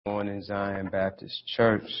Morning, Zion Baptist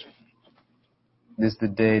Church. This is the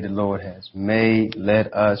day the Lord has made.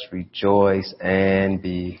 Let us rejoice and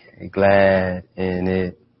be glad in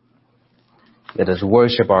it. Let us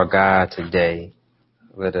worship our God today.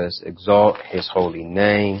 Let us exalt His holy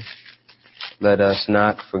name. Let us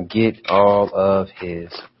not forget all of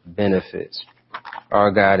His benefits. Our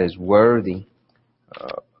God is worthy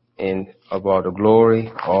of all the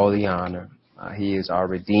glory, all the honor. He is our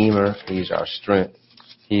Redeemer. He is our strength.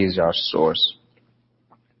 He is our source.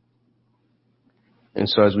 And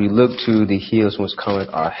so as we look to the hills which cometh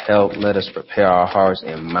our help, let us prepare our hearts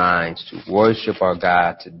and minds to worship our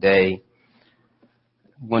God today.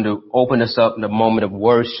 I want to open us up in a moment of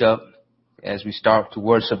worship as we start to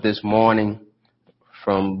worship this morning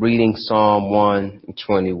from reading Psalm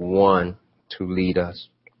 121 to lead us.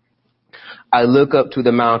 I look up to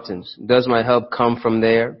the mountains. Does my help come from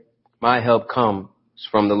there? My help comes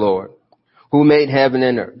from the Lord, who made heaven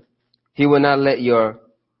and earth. He will not let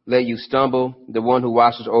you stumble. The one who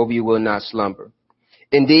watches over you will not slumber.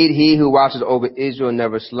 Indeed, he who watches over Israel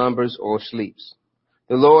never slumbers or sleeps.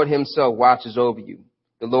 The Lord himself watches over you.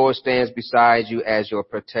 The Lord stands beside you as your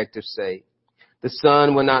protective shade. The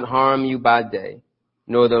sun will not harm you by day,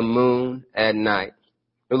 nor the moon at night.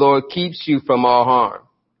 The Lord keeps you from all harm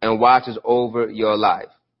and watches over your life.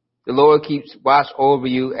 The Lord keeps watch over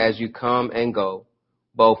you as you come and go,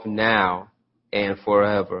 both now and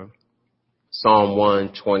forever. Psalm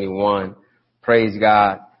 121. Praise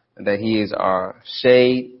God that He is our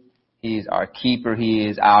shade. He is our keeper. He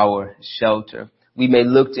is our shelter. We may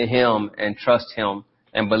look to Him and trust Him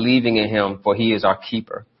and believing in Him, for He is our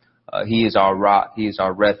keeper. He is our rock. He is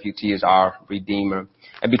our refuge. He is our redeemer.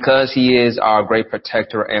 And because He is our great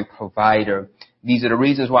protector and provider, these are the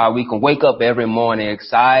reasons why we can wake up every morning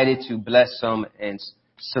excited to bless Him and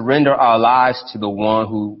surrender our lives to the one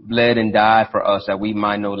who bled and died for us that we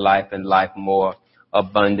might know life and life more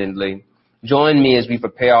abundantly. Join me as we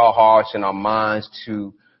prepare our hearts and our minds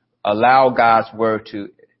to allow God's word to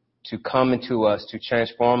come into us, to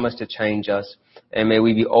transform us, to change us. And may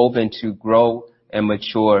we be open to grow and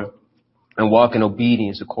mature and walk in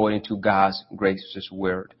obedience according to God's gracious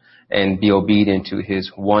word, and be obedient to His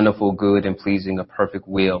wonderful, good, and pleasing, and perfect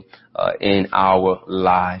will in our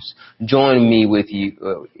lives. Join with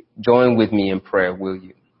me in prayer, will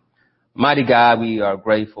you? Mighty God, we are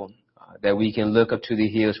grateful that we can look up to the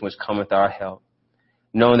hills which cometh our help,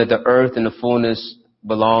 knowing that the earth and the fullness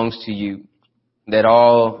belongs to you, that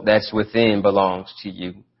all that's within belongs to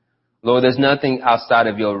you. Lord, there's nothing outside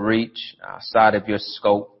of your reach, outside of your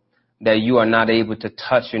scope, that you are not able to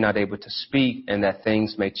touch, you're not able to speak, and that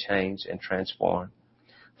things may change and transform.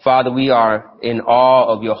 Father, we are in awe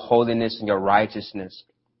of your holiness and your righteousness.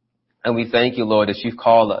 And we thank you, Lord, that you've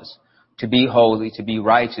called us to be holy, to be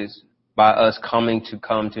righteous by us come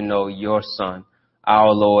to know your Son, our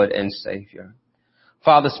Lord and Savior.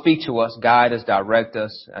 Father, speak to us, guide us, direct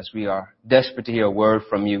us as we are desperate to hear a word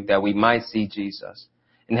from you, that we might see Jesus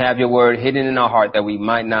and have your word hidden in our heart, that we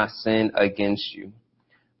might not sin against you.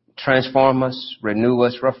 Transform us, renew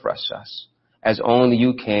us, refresh us, as only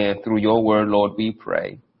you can through your word, Lord, we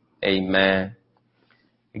pray. Amen.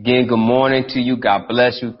 Again, good morning to you. God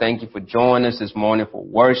bless you. Thank you for joining us this morning for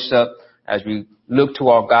worship. As we look to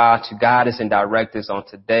our God to guide us and direct us on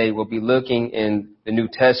today, we'll be looking in the New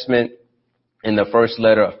Testament in the first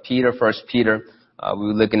letter of Peter, 1 Peter.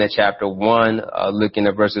 We're looking at chapter 1, looking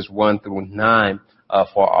at verses 1 through 9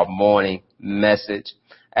 for our morning message.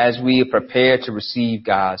 As we prepare to receive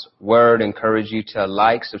God's word, I encourage you to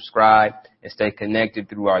like, subscribe, and stay connected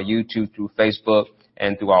through our YouTube, through Facebook,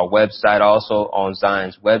 and through our website. Also on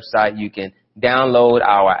Zion's website, you can download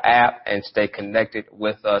our app and stay connected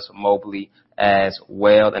with us mobilely as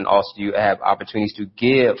well. And also you have opportunities to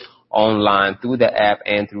give online through the app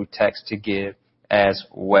and through text to give as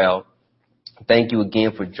well. Thank you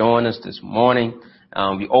again for joining us this morning.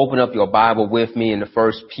 You open up your Bible with me in the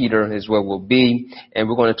 1 Peter is where we'll be. And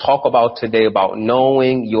we're going to talk about today about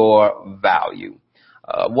knowing your value.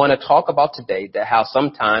 I want to talk about today that how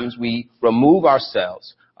sometimes we remove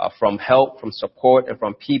ourselves from help, from support, and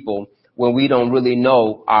from people when we don't really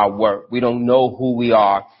know our worth. We don't know who we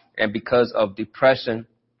are. And because of depression,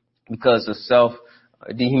 because of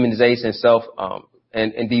self-dehumanization,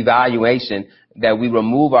 and devaluation, that we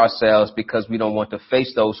remove ourselves because we don't want to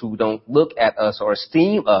face those who don't look at us or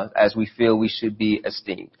esteem us as we feel we should be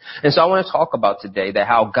esteemed. And so I want to talk about today that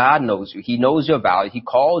how God knows you. He knows your value. He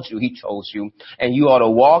called you. He chose you. And you ought to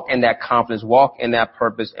walk in that confidence, walk in that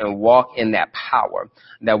purpose, and walk in that power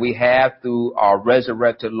that we have through our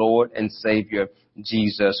resurrected Lord and Savior,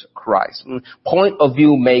 Jesus Christ. Point of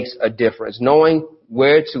view makes a difference. Knowing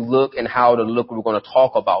where to look and how to look. We're going to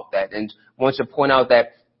talk about that. And I want to point out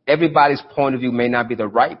that everybody's point of view may not be the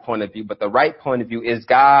right point of view, but the right point of view is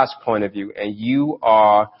God's point of view. And you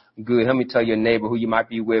are good. Let me tell your neighbor who you might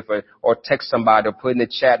be with, or text somebody, or put in the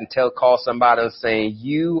chat and call somebody and saying,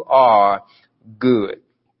 you are good.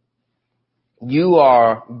 You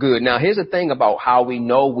are good. Now, here's the thing about how we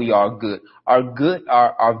know we are good.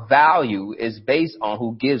 Our value is based on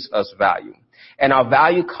who gives us value. And our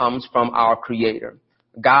value comes from our Creator,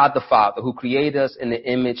 God the Father, who created us in the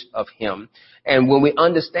image of Him. And when we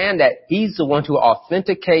understand that, He's the one who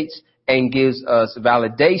authenticates and gives us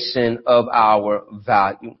validation of our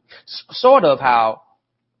value. Sort of how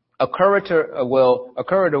a curator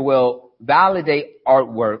will validate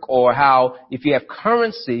artwork, or how if you have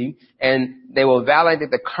currency and they will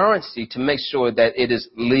validate the currency to make sure that it is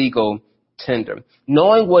legal tender.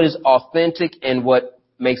 Knowing what is authentic and what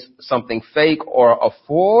makes something fake or a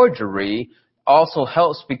forgery also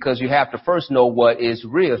helps, because you have to first know what is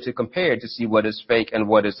real to compare to see what is fake and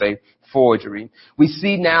what is a forgery. We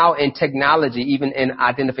see now in technology, even in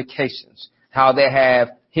identifications, how they have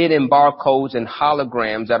hidden barcodes and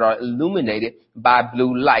holograms that are illuminated by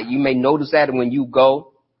blue light. You may notice that when you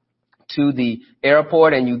go to the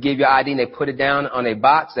airport and you give your ID and they put it down on a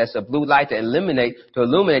box, that's a blue light to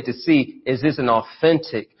illuminate to see, is this an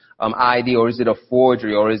authentic ID, or is it a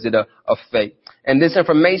forgery, or is it a fake? And this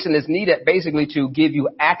information is needed basically to give you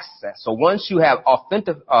access. So once you have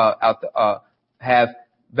have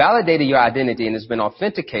validated your identity and it's been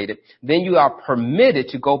authenticated, then you are permitted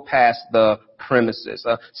to go past the premises.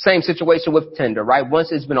 Same situation with Tinder, right?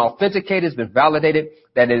 Once it's been authenticated, it's been validated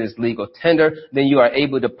that it is legal tender, then you are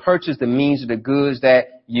able to purchase the means of the goods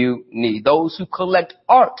that you need. Those who collect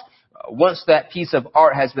art, once that piece of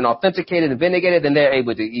art has been authenticated and vindicated, then they're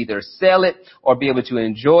able to either sell it or be able to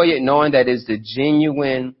enjoy it, knowing that it's the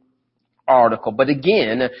genuine article. But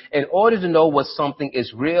again, in order to know what something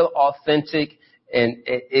is real, authentic, and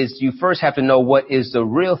you first have to know what is the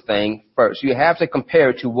real thing first. You have to compare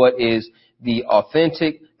it to what is the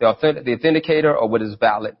authenticator, or what is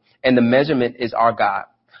valid. And the measurement is our God.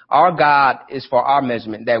 Our God is for our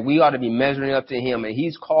measurement, that we ought to be measuring up to Him. And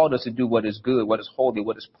He's called us to do what is good, what is holy,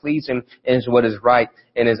 what is pleasing, and what is right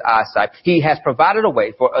in His eyesight. He has provided a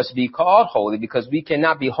way for us to be called holy, because we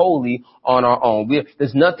cannot be holy on our own.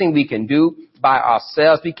 There's nothing we can do by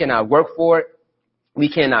ourselves. We cannot work for it.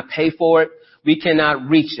 We cannot pay for it. We cannot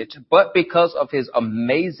reach it. But because of His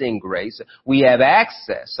amazing grace, we have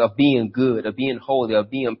access of being good, of being holy,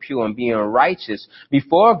 of being pure, and being righteous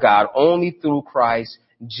before God only through Christ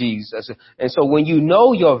Jesus. And so when you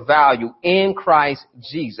know your value in Christ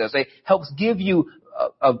Jesus, it helps give you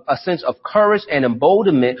a sense of courage and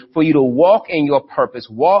emboldenment for you to walk in your purpose,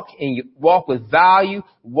 walk with value,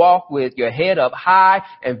 walk with your head up high,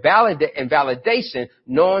 and validation,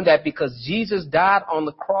 knowing that because Jesus died on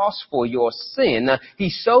the cross for your sin, He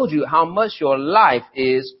showed you how much your life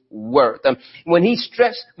is worth. When they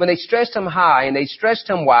stretched Him high and they stretched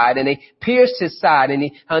Him wide and they pierced His side and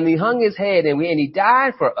he hung His head and He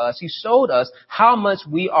died for us, He showed us how much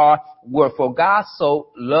we are worth. For God so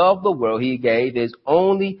loved the world, He gave His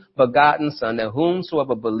only begotten Son, that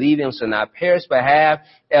whomsoever believe Him shall not perish but have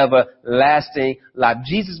everlasting life.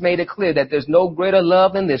 Jesus made it clear that there's no greater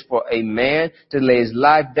love than this, for a man to lay his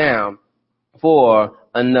life down for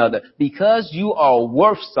another. Because you are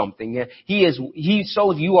worth something, He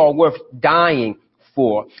shows you are worth dying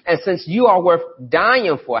for. And since you are worth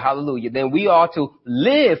dying for, hallelujah, then we are to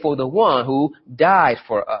live for the one who died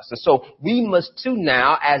for us. And so we must too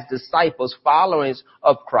now, as disciples, followers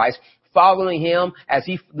of Christ, following Him as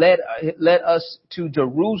He led us to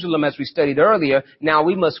Jerusalem, as we studied earlier. Now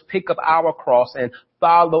we must pick up our cross and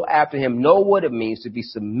follow after Him. Know what it means to be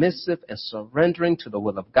submissive and surrendering to the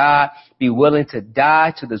will of God. Be willing to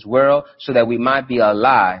die to this world so that we might be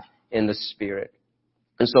alive in the Spirit.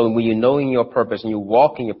 And so when you know in your purpose and you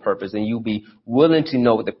walk in your purpose, and you be willing to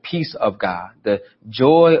know the peace of God, the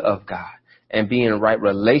joy of God, and be in a right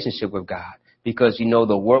relationship with God, because you know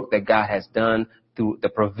the work that God has done through the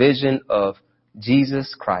provision of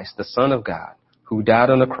Jesus Christ, the Son of God, who died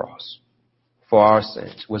on the cross for our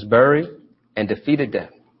sins, was buried, and defeated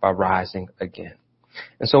death by rising again.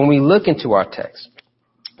 And so when we look into our text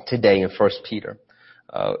today in 1 Peter,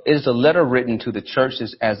 it is a letter written to the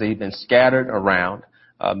churches as they've been scattered around.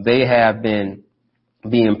 They have been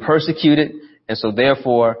being persecuted, and so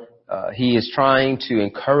therefore he is trying to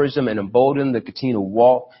encourage them and embolden them to continue to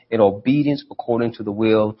walk in obedience according to the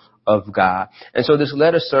will of God. And so this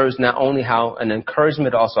letter serves not only how an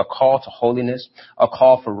encouragement, also a call to holiness, a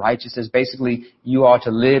call for righteousness. Basically, you are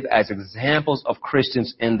to live as examples of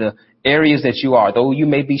Christians in the areas that you are. Though you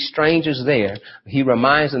may be strangers there, he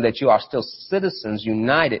reminds them that you are still citizens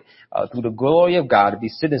united through the glory of God to be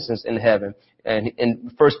citizens in heaven. And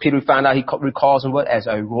in 1 Peter, we find out he recalls them as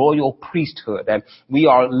a royal priesthood, that we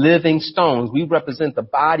are living stones. We represent the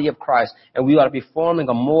body of Christ, and we ought to be forming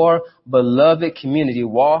a more beloved community,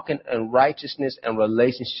 walking in righteousness and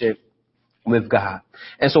relationship with God.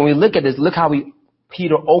 And so when we look at this, look how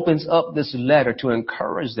Peter opens up this letter to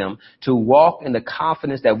encourage them to walk in the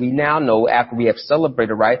confidence that we now know after we have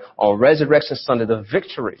celebrated, right, on Resurrection Sunday, the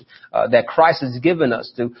victory that Christ has given us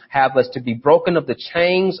to have us to be broken of the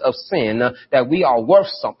chains of sin, that we are worth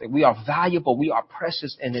something. We are valuable. We are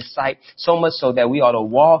precious in His sight, so much so that we ought to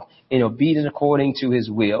walk in obedience according to His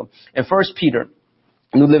will. And 1 Peter,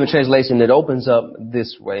 New Living Translation, it opens up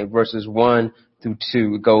this way, verses 1 through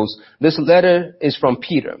 2. It goes, this letter is from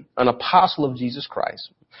Peter, an apostle of Jesus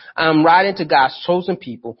Christ. I am writing to God's chosen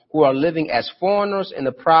people who are living as foreigners in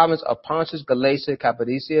the province of Pontus, Galatia,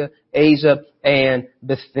 Cappadocia, Asia, and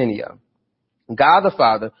Bithynia. God the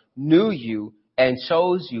Father knew you and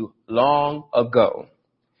chose you long ago,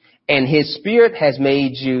 and His Spirit has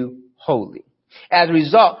made you holy. As a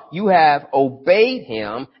result, you have obeyed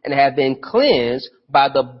Him and have been cleansed by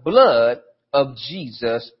the blood of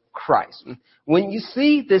Jesus Christ. When you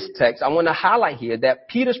see this text, I want to highlight here that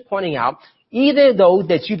Peter's pointing out, either though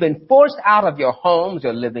that you've been forced out of your homes,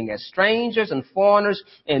 you're living as strangers and foreigners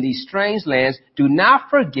in these strange lands, do not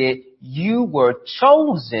forget you were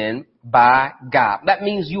chosen by God. That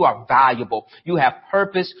means you are valuable. You have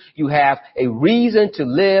purpose. You have a reason to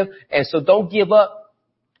live. And so don't give up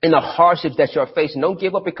in the hardships that you're facing. Don't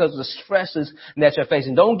give up because of the stresses that you're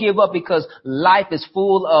facing. Don't give up because life is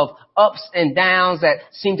full of ups and downs that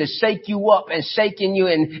seem to shake you up and shaking you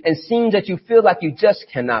and seems that you feel like you just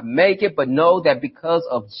cannot make it. But know that because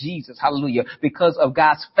of Jesus, hallelujah, because of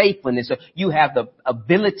God's faithfulness, you have the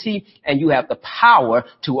ability and you have the power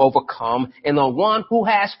to overcome. And the one who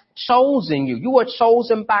has chosen you, you were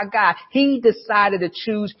chosen by God. He decided to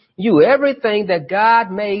choose you. Everything that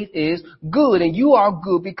God made is good, and you are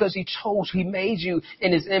good because He chose, He made you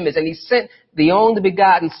in His image, and He sent the only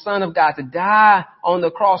begotten Son of God to die on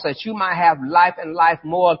the cross that you might have life and life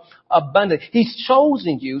more abundant. He's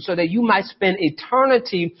chosen you so that you might spend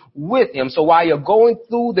eternity with Him. So while you're going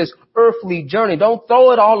through this earthly journey, don't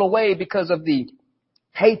throw it all away because of the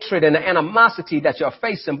hatred and the animosity that you're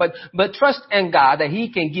facing, but trust in God that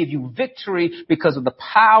He can give you victory because of the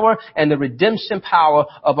power and the redemption power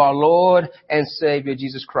of our Lord and Savior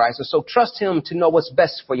Jesus Christ. And so trust Him to know what's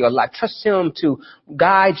best for your life. Trust Him to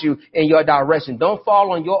guide you in your direction. Don't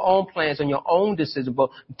fall on your own plans and your own decisions, but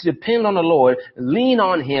depend on the Lord, lean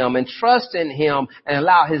on Him and trust in Him and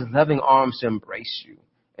allow His loving arms to embrace you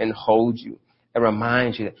and hold you. And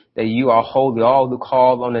remind you that you are holy. All who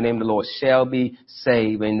call on the name of the Lord shall be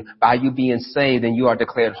saved. And by you being saved, then you are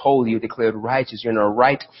declared holy. You're declared righteous. You're in a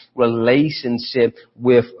right relationship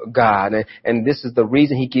with God. And this is the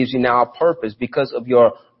reason He gives you now a purpose, because of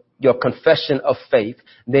your confession of faith.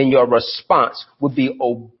 Then your response would be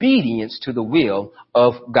obedience to the will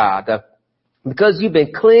of God. Because you've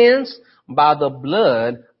been cleansed by the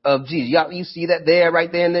blood of Jesus. You see that there,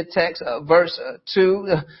 right there in the text, verse 2.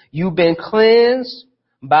 You've been cleansed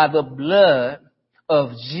by the blood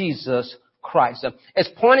of Jesus Christ. It's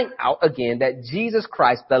pointing out again that Jesus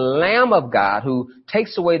Christ, the Lamb of God who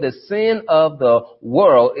takes away the sin of the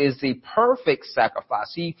world, is the perfect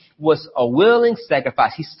sacrifice. He was a willing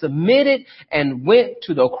sacrifice. He submitted and went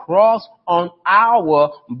to the cross on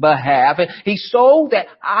our behalf. And He showed that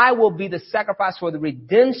I will be the sacrifice for the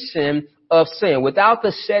redemption of sin. Without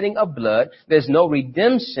the shedding of blood, there's no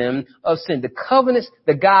redemption of sin. The covenants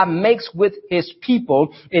that God makes with His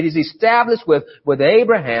people, it is established with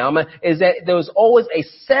Abraham, is that there was always a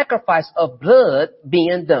sacrifice of blood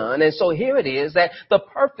being done. And so here it is that the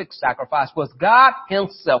perfect sacrifice was God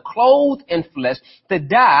Himself, clothed in flesh, to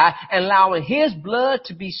die and allowing His blood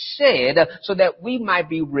to be shed so that we might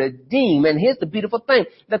be redeemed. And here's the beautiful thing,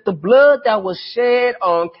 that the blood that was shed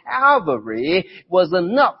on Calvary was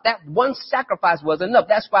enough. That one sacrifice was enough.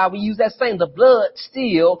 That's why we use that saying, the blood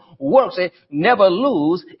still works. It never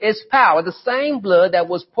loses its power. The same blood that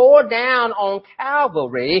was poured down on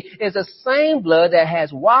Calvary is the same blood that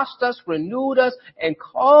has washed us, renewed us, and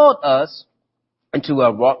called us into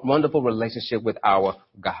a wonderful relationship with our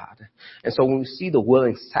God. And so when we see the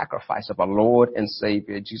willing sacrifice of our Lord and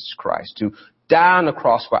Savior, Jesus Christ, to die on the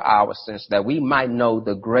cross for our sins, that we might know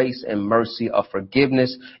the grace and mercy of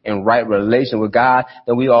forgiveness and right relation with God,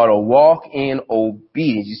 then we ought to walk in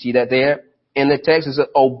obedience. You see that there in the text? It says,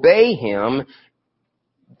 obey him.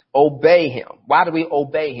 Obey him. Why do we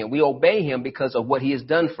obey him? We obey him because of what he has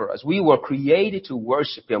done for us. We were created to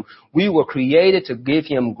worship him. We were created to give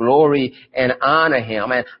him glory and honor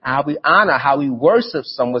him. And how we honor, how we worship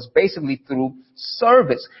someone was basically through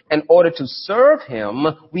service. In order to serve him,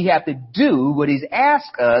 we have to do what he's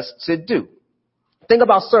asked us to do. Think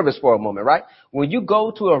about service for a moment, right? When you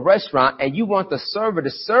go to a restaurant and you want the server to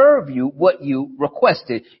serve you what you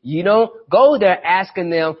requested, you don't go there asking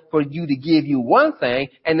them for you to give you one thing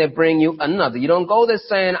and then bring you another. You don't go there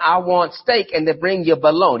saying, I want steak, and then bring you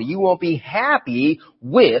bologna. You won't be happy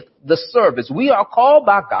with the service. We are called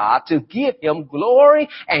by God to give him glory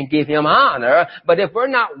and give him honor. But if we're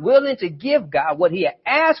not willing to give God what he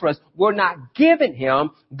asked for us, we're not giving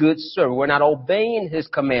him good service. We're not obeying his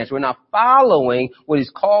commands. We're not following what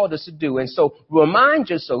he's called us to do. And so remind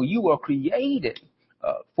yourself, you were created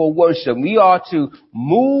for worship. We are to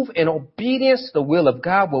move in obedience to the will of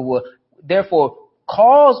God, what will therefore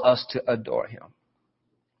cause us to adore him,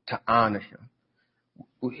 to honor him.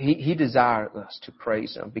 He desired us to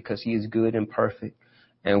praise him because he is good and perfect,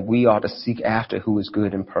 and we ought to seek after who is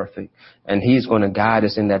good and perfect, and he's going to guide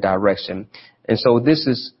us in that direction. And so this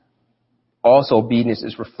is also obedience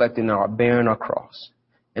is reflecting our bearing our cross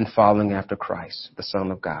and following after Christ, the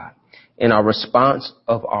Son of God. In our response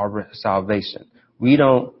of our salvation, we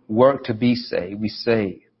don't work to be saved. We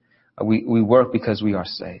save. We work because we are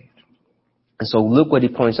saved. And so look what he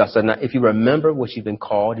points out. So now, if you remember what you've been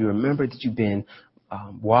called, you remember that you've been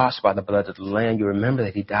washed by the blood of the Lamb. You remember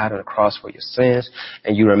that he died on the cross for your sins.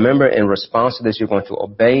 And you remember in response to this, you're going to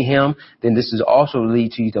obey him. Then this is also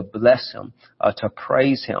lead to you to bless him, to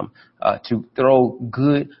praise him, to throw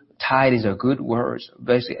good tidings or good words,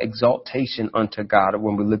 basically exaltation unto God.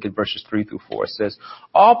 When we look at verses 3-4, it says,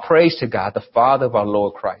 all praise to God, the Father of our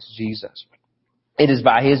Lord Christ Jesus. It is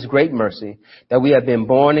by his great mercy that we have been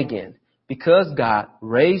born again. Because God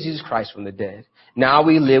raised Jesus Christ from the dead, now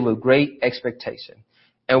we live with great expectation.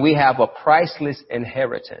 And we have a priceless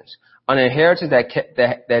inheritance, an inheritance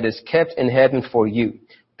that is kept in heaven for you,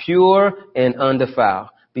 pure and undefiled,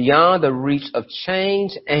 beyond the reach of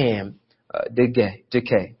change and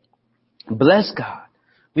decay. Bless God.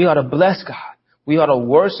 We ought to bless God. We ought to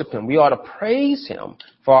worship him. We ought to praise him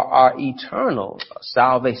for our eternal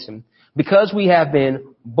salvation. Because we have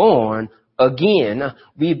been born again,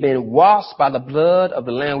 we've been washed by the blood of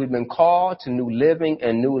the Lamb. We've been called to new living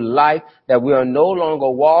and new life, that we are no longer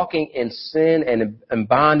walking in sin and in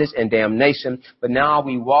bondage and damnation, but now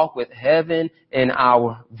we walk with heaven in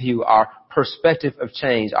our view, our perspective of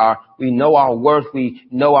change. We know our worth, we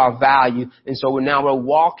know our value, and so we're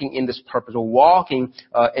walking in this purpose. We're walking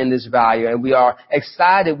in this value, and we are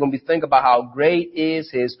excited when we think about how great is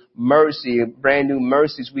his mercy, brand new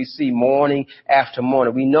mercies we see morning after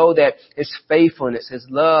morning. We know that his faithfulness, his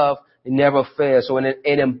love, it never fails. So it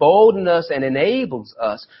emboldens us and enables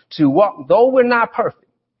us to walk, though we're not perfect.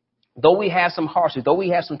 Though we have some hardships, though we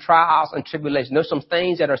have some trials and tribulations, there's some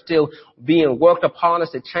things that are still being worked upon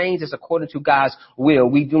us to change us according to God's will.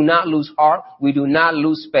 We do not lose heart. We do not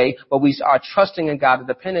lose faith, but we are trusting in God,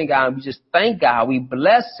 depending on God, and we just thank God. We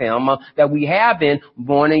bless him that we have been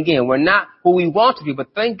born again. We're not who we want to be,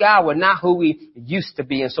 but thank God we're not who we used to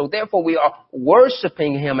be. And so therefore we are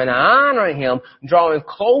worshiping him and honoring him, drawing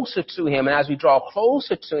closer to him. And as we draw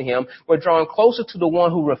closer to him, we're drawing closer to the one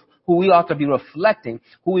who we ought to be reflecting,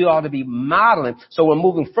 who we ought to be modeling. So we're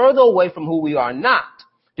moving further away from who we are not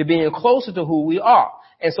to being closer to who we are.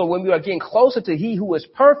 And so when we are getting closer to he who is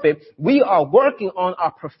perfect, we are working on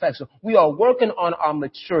our perfection. We are working on our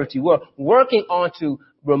maturity. We're working on to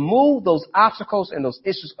remove those obstacles and those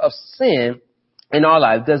issues of sin in our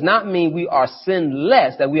life. Does not mean we are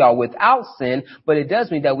sinless, that we are without sin, but it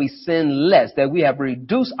does mean that we sin less, that we have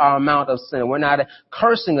reduced our amount of sin. We're not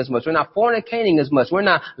cursing as much. We're not fornicating as much. We're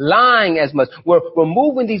not lying as much. We're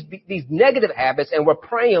removing these negative habits, and we're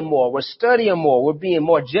praying more. We're studying more. We're being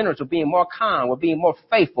more generous. We're being more kind. We're being more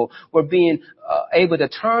faithful. We're being able to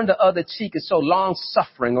turn the other cheek and so long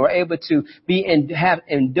suffering. We're able to have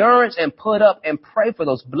endurance and put up and pray for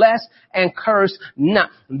those blessed and cursed not.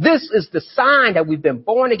 This is the sign that we've been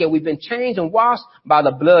born again. We've been changed and washed by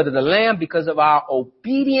the blood of the Lamb because of our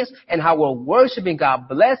obedience and how we're worshiping God,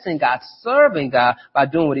 blessing God, serving God by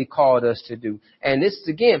doing what he called us to do. And this is,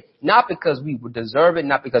 again, not because we deserve it,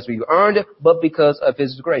 not because we earned it, but because of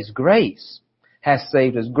his grace. Grace has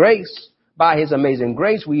saved us. Grace, by his amazing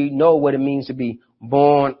grace, we know what it means to be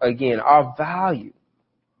born again. Our value,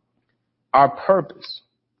 our purpose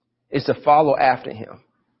is to follow after him.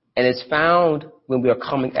 And it's found when we are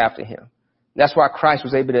coming after him. That's why Christ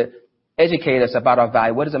was able to educate us about our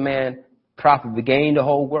value. What does a man profit if he gain the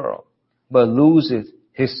whole world, but loses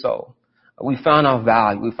his soul? We found our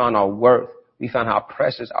value. We found our worth. We found how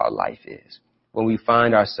precious our life is when we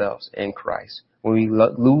find ourselves in Christ, when we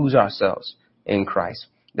lose ourselves in Christ.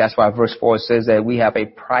 That's why verse 4 says that we have a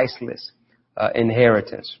priceless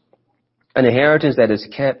inheritance, an inheritance that is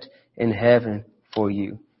kept in heaven for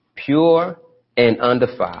you, pure and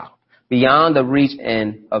undefiled, beyond the reach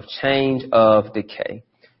and of change of decay.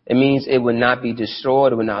 It means it will not be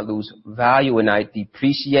destroyed. It will not lose value. It will not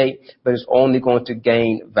depreciate, but it's only going to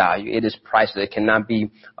gain value. It is priceless. It cannot be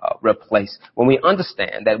replaced. When we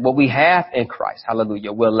understand that what we have in Christ,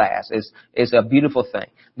 hallelujah, will last, is a beautiful thing,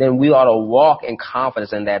 then we ought to walk in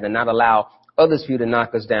confidence in that and not allow others for you to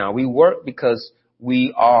knock us down. We work because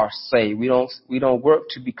we are saved. We don't work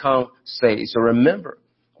to become saved. So remember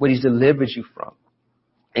what he's delivered you from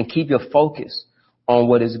and keep your focus on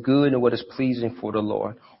what is good and what is pleasing for the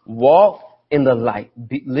Lord. Walk in the light,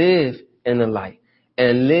 live in the light,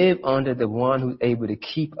 and live under the one who's able to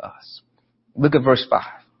keep us. Look at verse 5.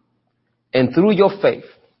 And through your faith,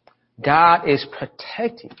 God is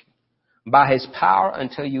protecting you by his power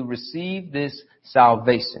until you receive this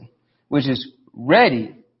salvation, which is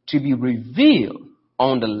ready to be revealed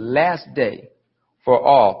on the last day for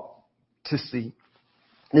all to see.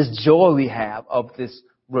 This joy we have of this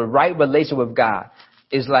right relation with God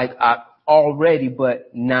is like already,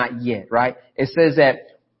 but not yet, right? It says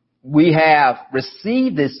that we have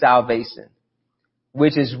received this salvation,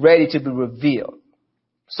 which is ready to be revealed.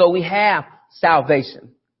 So we have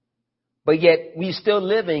salvation, but yet we're still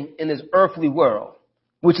living in this earthly world,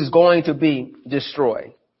 which is going to be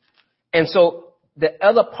destroyed. And so the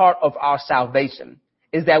other part of our salvation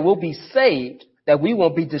is that we'll be saved, that we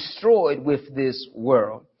won't be destroyed with this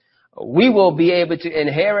world. We will be able to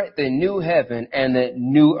inherit the new heaven and the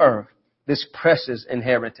new earth, this precious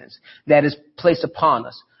inheritance that is placed upon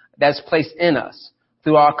us, that's placed in us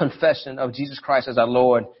through our confession of Jesus Christ as our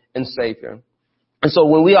Lord and Savior. And so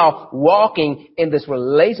when we are walking in this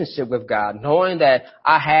relationship with God, knowing that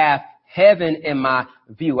I have heaven in my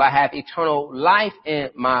view, I have eternal life in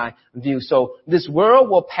my view. So this world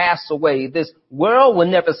will pass away. This world will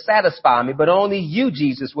never satisfy me, but only you,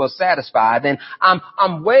 Jesus, will satisfy. Then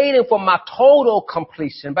I'm waiting for my total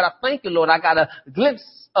completion. But I thank you, Lord, I got a glimpse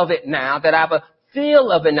of it now, that I have a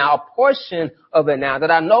feel of it now, a portion of it now,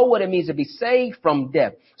 that I know what it means to be saved from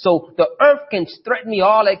death. So the earth can threaten me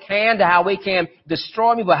all it can, to how it can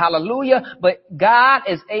destroy me, but hallelujah. But God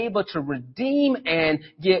is able to redeem and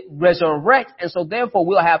resurrect. And so therefore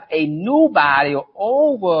we'll have a new body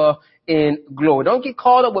over in glory. Don't get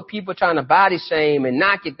caught up with people trying to body shame and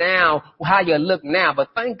knock you down how you look now. But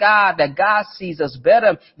thank God that God sees us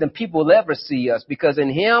better than people will ever see us, because in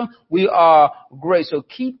him we are great. So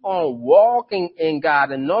keep on walking in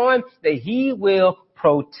God and knowing that he will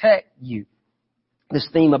protect you. This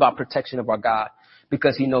theme about protection of our God,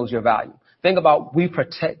 because he knows your value. Think about, we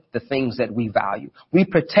protect the things that we value. We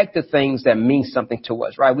protect the things that mean something to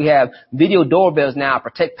us, right? We have video doorbells now,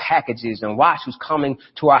 protect packages and watch who's coming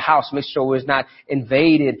to our house, make sure it's not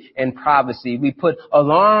invaded in privacy. We put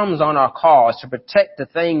alarms on our cars to protect the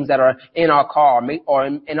things that are in our car,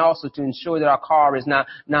 and also to ensure that our car is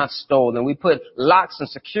not stolen. We put locks and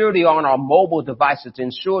security on our mobile devices to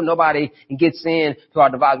ensure nobody gets in to our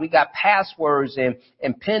device. We got passwords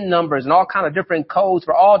and PIN numbers and all kind of different codes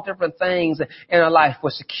for all different things in our life for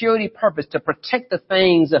security purpose, to protect the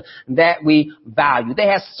things that we value. They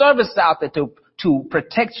have service out there to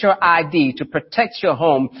protect your ID, to protect your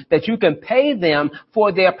home, that you can pay them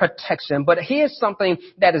for their protection. But here's something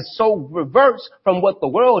that is so reverse from what the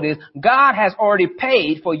world is. God has already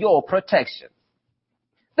paid for your protection.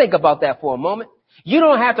 Think about that for a moment. You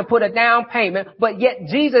don't have to put a down payment, but yet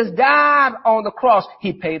Jesus died on the cross.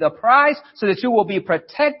 He paid the price so that you will be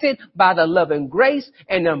protected by the love and grace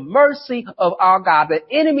and the mercy of our God. The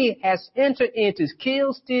enemy has entered in to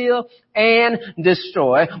kill, steal, and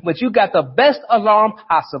destroy, but you got the best alarm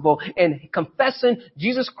possible in confessing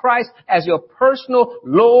Jesus Christ as your personal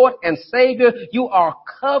Lord and Savior. You are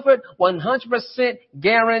covered, 100%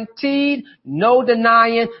 guaranteed, no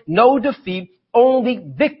denying, no defeat, only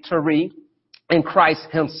victory in Christ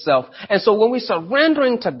himself. And so when we're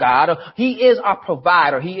surrendering to God, he is our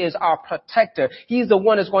provider. He is our protector. He's the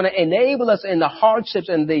one that's going to enable us in the hardships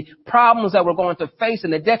and the problems that we're going to face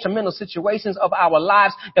and the detrimental situations of our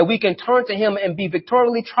lives, that we can turn to him and be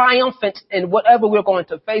victoriously triumphant in whatever we're going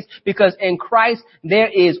to face, because in Christ there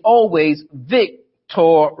is always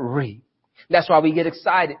victory. That's why we get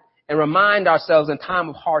excited and remind ourselves in time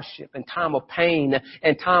of hardship, in time of pain,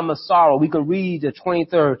 in time of sorrow. We can read the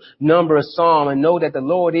 23rd number of Psalm and know that the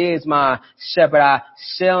Lord is my shepherd. I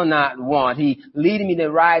shall not want. He leading me to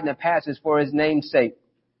ride in the passages for his name's sake.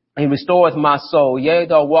 He restores my soul. Yea,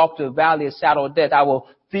 though I walk through the valley of shadow of death, I will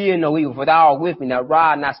fear no evil, for thou art with me. That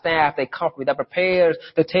rod and that staff, they comfort me. That prepares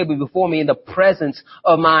the table before me in the presence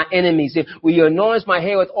of my enemies. When you anoint my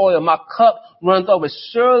head with oil, my cup runs over.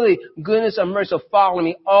 Surely goodness and mercy will follow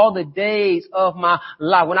me all the days of my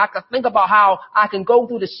life. When I can think about how I can go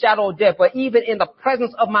through the shadow of death, but even in the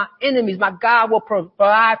presence of my enemies, my God will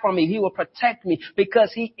provide for me. He will protect me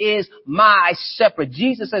because he is my shepherd.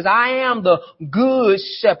 Jesus says, I am the good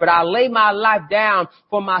shepherd. I lay my life down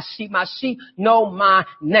for my sheep. My sheep know my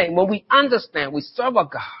name. When we understand we serve a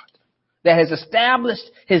God that has established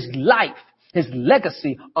his life, his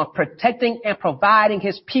legacy on protecting and providing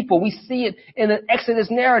his people. We see it in the Exodus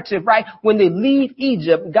narrative, right? When they leave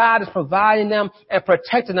Egypt, God is providing them and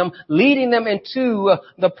protecting them, leading them into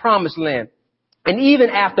the promised land. And even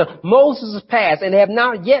after Moses has passed and they have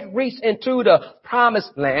not yet reached into the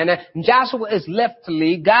promised land, Joshua is left to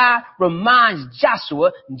lead. God reminds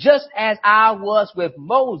Joshua, just as I was with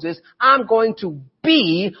Moses, I'm going to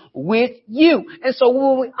be with you. And so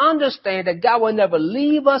when we understand that God will never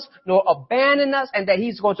leave us nor abandon us and that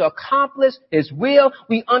he's going to accomplish his will,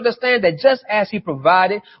 we understand that just as he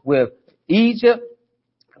provided with Egypt,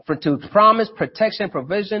 to promise protection,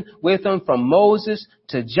 provision with them from Moses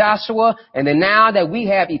to Joshua. And then now that we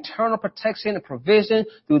have eternal protection and provision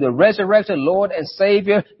through the resurrected Lord and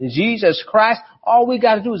Savior, Jesus Christ, all we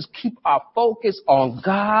got to do is keep our focus on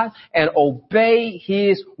God and obey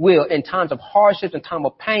his will in times of hardship, in time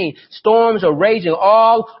of pain. Storms are raging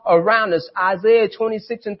all around us. Isaiah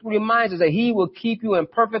 26:3 reminds us that he will keep you in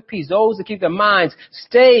perfect peace. Those that keep their minds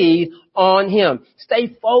stayed on him.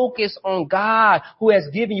 Stay focused on God, who has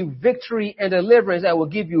given you victory and deliverance, that will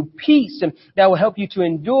give you peace and that will help you to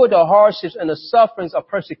endure the hardships and the sufferings of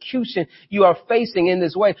persecution you are facing in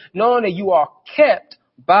this way, knowing that you are kept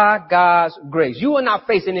by God's grace. You will not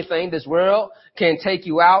face anything this world can take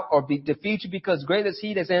you out or defeat you, because greater is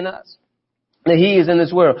he that's in us than he is in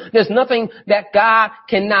this world. There's nothing that God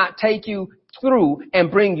cannot take you through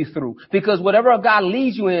and bring you through, because whatever God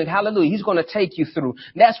leads you in, hallelujah, he's going to take you through.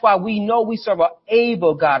 That's why we know we serve an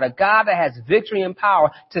able God, a God that has victory and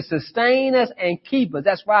power to sustain us and keep us.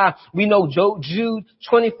 That's why we know Jude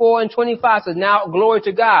 24:25 says, now glory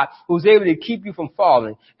to God, who's able to keep you from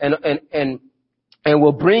falling and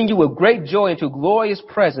will bring you with great joy into glorious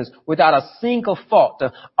presence without a single fault.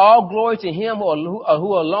 All glory to him who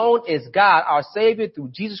alone is God, our Savior, through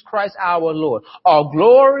Jesus Christ our Lord. All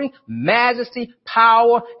glory, majesty,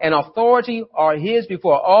 power, and authority are his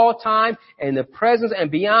before all time, in the presence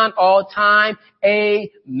and beyond all time.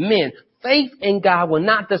 Amen. Faith in God will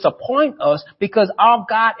not disappoint us, because our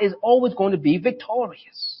God is always going to be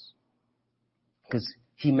victorious, because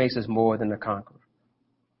he makes us more than a conqueror.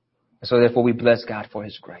 So therefore we bless God for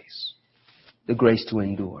his grace, the grace to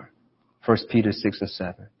endure. 1 Peter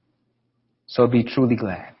 6:7. So be truly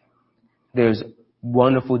glad. There's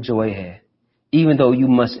wonderful joy ahead, even though you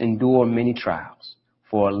must endure many trials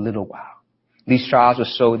for a little while. These trials will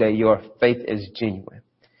show that your faith is genuine.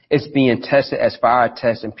 It's being tested as fire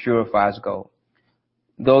tests and purifies gold,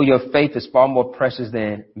 though your faith is far more precious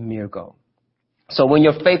than mere gold. So when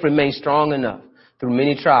your faith remains strong enough through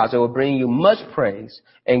many trials, it will bring you much praise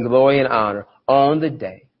and glory and honor on the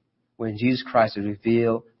day when Jesus Christ is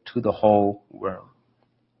revealed to the whole world.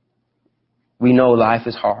 We know life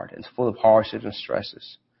is hard and full of hardships and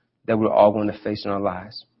stresses that we're all going to face in our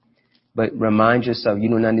lives. But remind yourself, you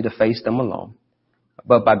do not need to face them alone.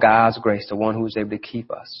 But by God's grace, the one who is able to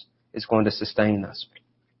keep us is going to sustain us.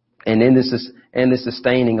 And in this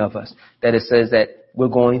sustaining of us, that it says that we're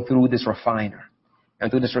going through this refiner. And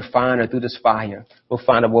through this refiner, through this fire, we'll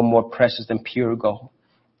find out we're more precious than pure gold.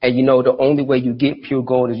 And you know, the only way you get pure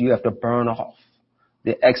gold is you have to burn off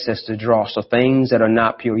the excess to draw. So things that are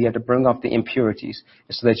not pure, you have to bring off the impurities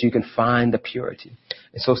so that you can find the purity.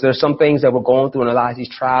 And so there's some things that we're going through in our lives, these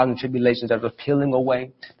trials and tribulations, that are peeling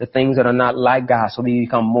away the things that are not like God, so that you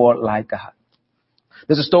become more like God.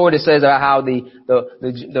 There's a story that says about how the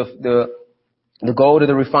gold of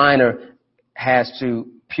the refiner has to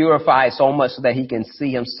purify it so much so that he can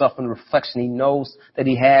see himself in the reflection. He knows that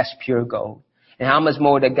he has pure gold. And how much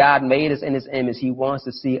more that God made us in his image. He wants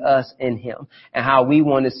to see us in him, and how we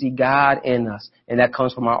want to see God in us. And that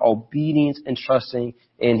comes from our obedience and trusting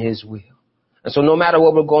in his will. And so no matter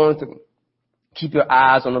what we're going through, keep your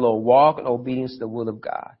eyes on the Lord. Walk in obedience to the will of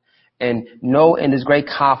God. And know in this great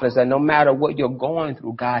confidence that no matter what you're going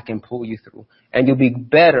through, God can pull you through. And you'll be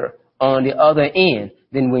better on the other end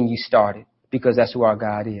than when you started, because that's who our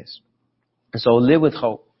God is. And so live with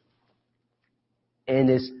hope. And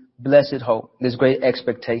this blessed hope, this great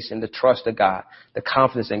expectation, the trust of God, the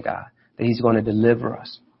confidence in God, that he's going to deliver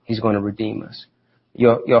us. He's going to redeem us.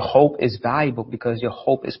 Your hope is valuable because your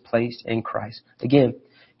hope is placed in Christ. Again,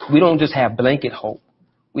 we don't just have blanket hope.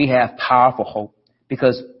 We have powerful hope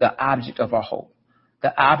because the object of our hope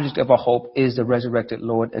is the resurrected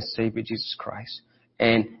Lord and Savior Jesus Christ.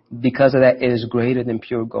 And because of that, it is greater than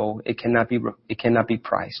pure gold. It cannot be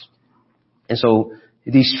priced. And so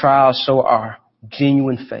these trials show our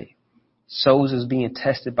genuine faith. Souls is being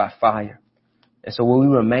tested by fire. And so when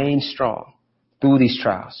we remain strong through these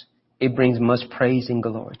trials, it brings much praise and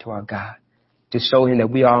glory to our God to show him that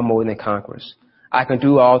we are more than conquerors. I can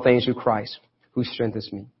do all things through Christ who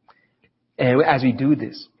strengthens me. And as we do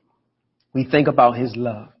this, we think about his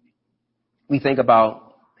love. We think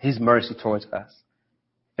about his mercy towards us.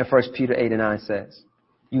 And 1 Peter 8:9 says,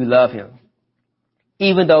 you love him,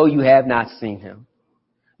 even though you have not seen him.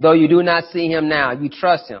 Though you do not see him now, you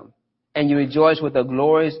trust him, and you rejoice with a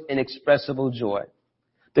glorious, inexpressible joy.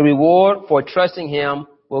 The reward for trusting him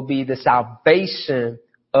will be the salvation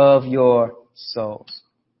of your souls.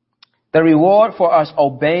 The reward for us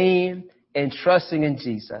obeying and trusting in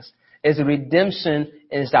Jesus is the redemption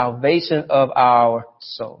and salvation of our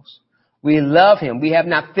souls. We love him. We have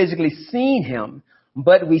not physically seen him,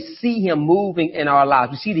 but we see him moving in our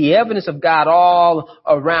lives. We see the evidence of God all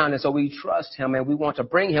around us. So we trust him and we want to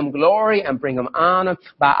bring him glory and bring him honor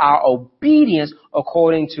by our obedience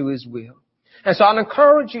according to his will. And so I'll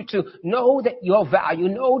encourage you to know that your value,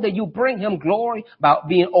 know that you bring him glory by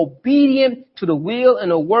being obedient to the will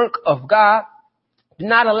and the work of God. Do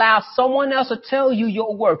not allow someone else to tell you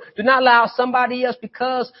your worth. Do not allow somebody else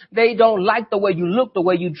because they don't like the way you look, the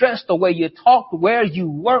way you dress, the way you talk, where you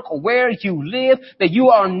work, or where you live, that you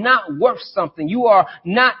are not worth something. You are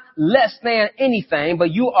not less than anything,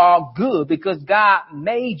 but you are good because God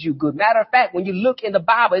made you good. Matter of fact, when you look in the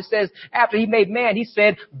Bible, it says after he made man, he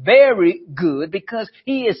said very good because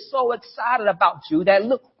he is so excited about you that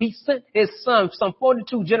look, he sent his son some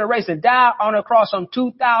 42 generations, died on a cross some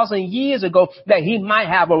 2,000 years ago that he might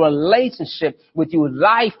have a relationship with you,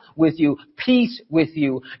 life with you, peace with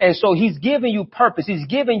you. And so he's giving you purpose. He's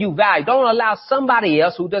giving you value. Don't allow somebody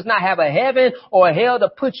else who does not have a heaven or a hell to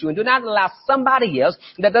put you in. Do not allow somebody else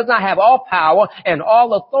that does not have all power and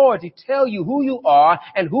all authority tell you who you are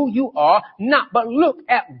and who you are not. But look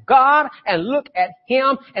at God and look at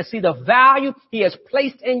him and see the value he has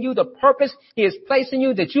placed in you, the purpose he has placed in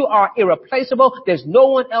you, that you are irreplaceable. There's no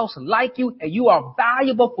one else like you, and you are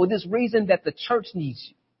valuable for this reason that the church needs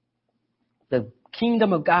you. The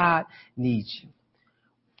kingdom of God needs you.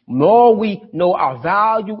 The more we know our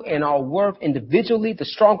value and our worth individually, the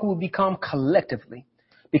stronger we become collectively.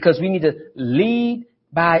 Because we need to lead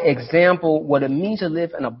by example what it means to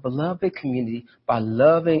live in a beloved community by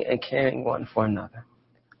loving and caring one for another.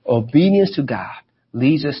 Obedience to God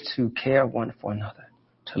leads us to care one for another,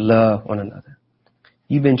 to love one another.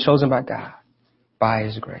 You've been chosen by God, by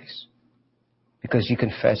his grace, because you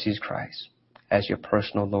confess Jesus Christ as your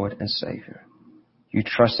personal Lord and Savior. You're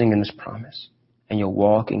trusting in his promise, and you're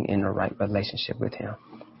walking in the right relationship with him.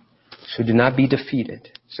 So do not be defeated,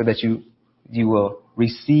 so that you will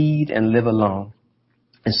recede and live alone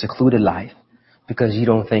in secluded life because you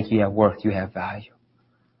don't think you have worth, you have value.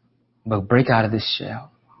 But break out of this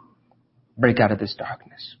shell. Break out of this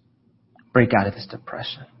darkness. Break out of this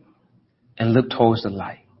depression and look towards the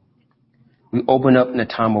light. We open up in a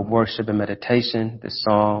time of worship and meditation. This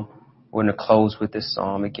psalm, we're going to close with this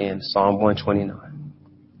psalm again, Psalm 129.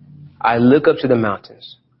 I look up to the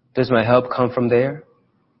mountains. Does my help come from there?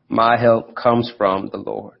 My help comes from the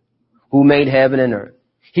Lord, who made heaven and earth.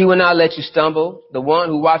 He will not let you stumble. The one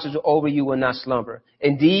who watches over you will not slumber.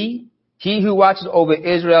 Indeed, he who watches over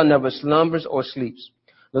Israel never slumbers or sleeps.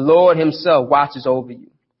 The Lord himself watches over you.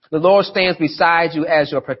 The Lord stands beside you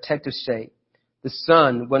as your protective shade. The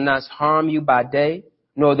sun will not harm you by day,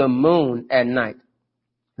 nor the moon at night.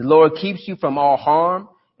 The Lord keeps you from all harm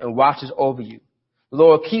and watches over you. The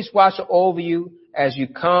Lord keeps watching over you as you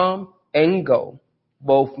come and go,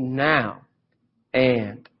 both now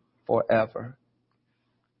and forever.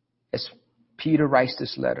 As Peter writes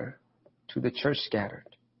this letter to the church scattered,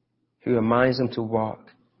 he reminds them to walk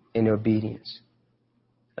in obedience.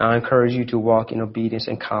 I encourage you to walk in obedience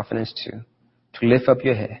and confidence too, to lift up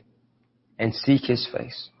your head and seek his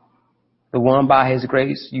face. The one by his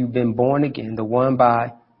grace you've been born again, the one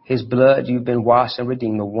by his blood you've been washed and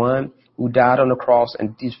redeemed, the one who died on the cross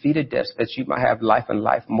and defeated death so that you might have life and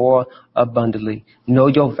life more abundantly. Know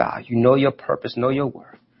your value, know your purpose, know your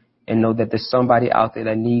worth, and know that there's somebody out there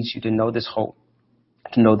that needs you to know this hope,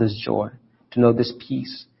 to know this joy, to know this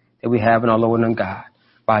peace that we have in our Lord and God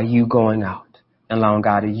by you going out and allowing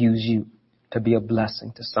God to use you to be a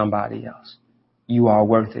blessing to somebody else. You are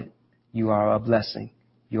worth it. You are a blessing.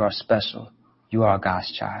 You are special. You are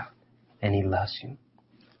God's child, and he loves you.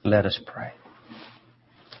 Let us pray.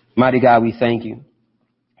 Mighty God, we thank you,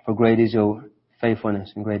 for great is your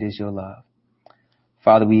faithfulness and great is your love.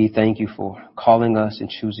 Father, we thank you for calling us and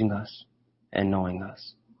choosing us and knowing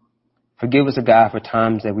us. Forgive us, God, for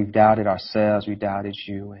times that we've doubted ourselves, we doubted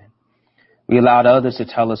you, and we allowed others to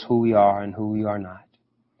tell us who we are and who we are not.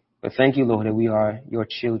 But thank you, Lord, that we are your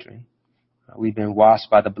children. We've been washed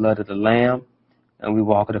by the blood of the Lamb, and we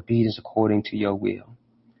walk in obedience according to your will.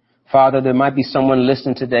 Father, there might be someone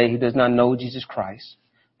listening today who does not know Jesus Christ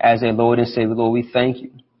as their Lord and Savior. Lord, we thank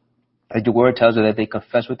you that your word tells us that they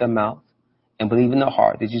confess with their mouth and believe in their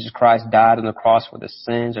heart that Jesus Christ died on the cross for their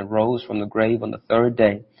sins and rose from the grave on the third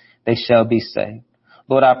day. They shall be saved.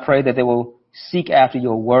 Lord, I pray that they will seek after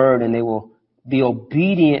your word and they will be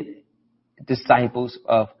obedient disciples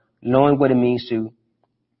of knowing what it means to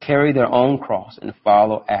carry their own cross and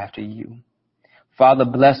follow after you. Father,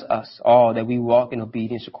 bless us all that we walk in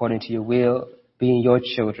obedience according to your will, being your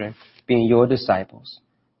children, being your disciples,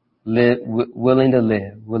 willing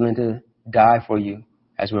to die for you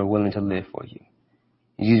as we're willing to live for you.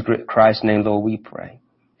 In Jesus Christ's name, Lord, we pray.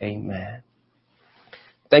 Amen.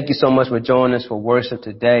 Thank you so much for joining us for worship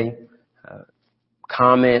today.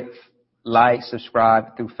 Comment, like,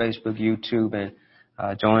 subscribe through Facebook, YouTube,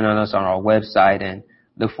 and join us on our website. And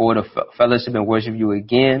look forward to fellowship and worship you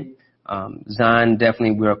again. Zion,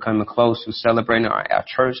 definitely we are coming close to celebrating our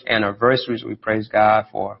church anniversaries. We praise God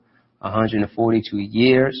for 142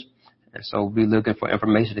 years. And so we'll be looking for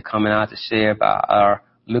information to come out to share about our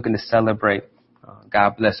looking to celebrate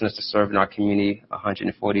God blessing us to serve in our community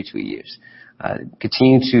 142 years.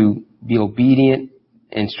 Continue to be obedient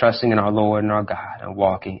and trusting in our Lord and our God and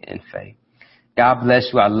walking in faith. God bless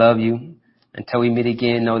you. I love you. Until we meet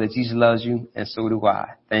again, know that Jesus loves you, and so do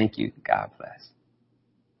I. Thank you. God bless.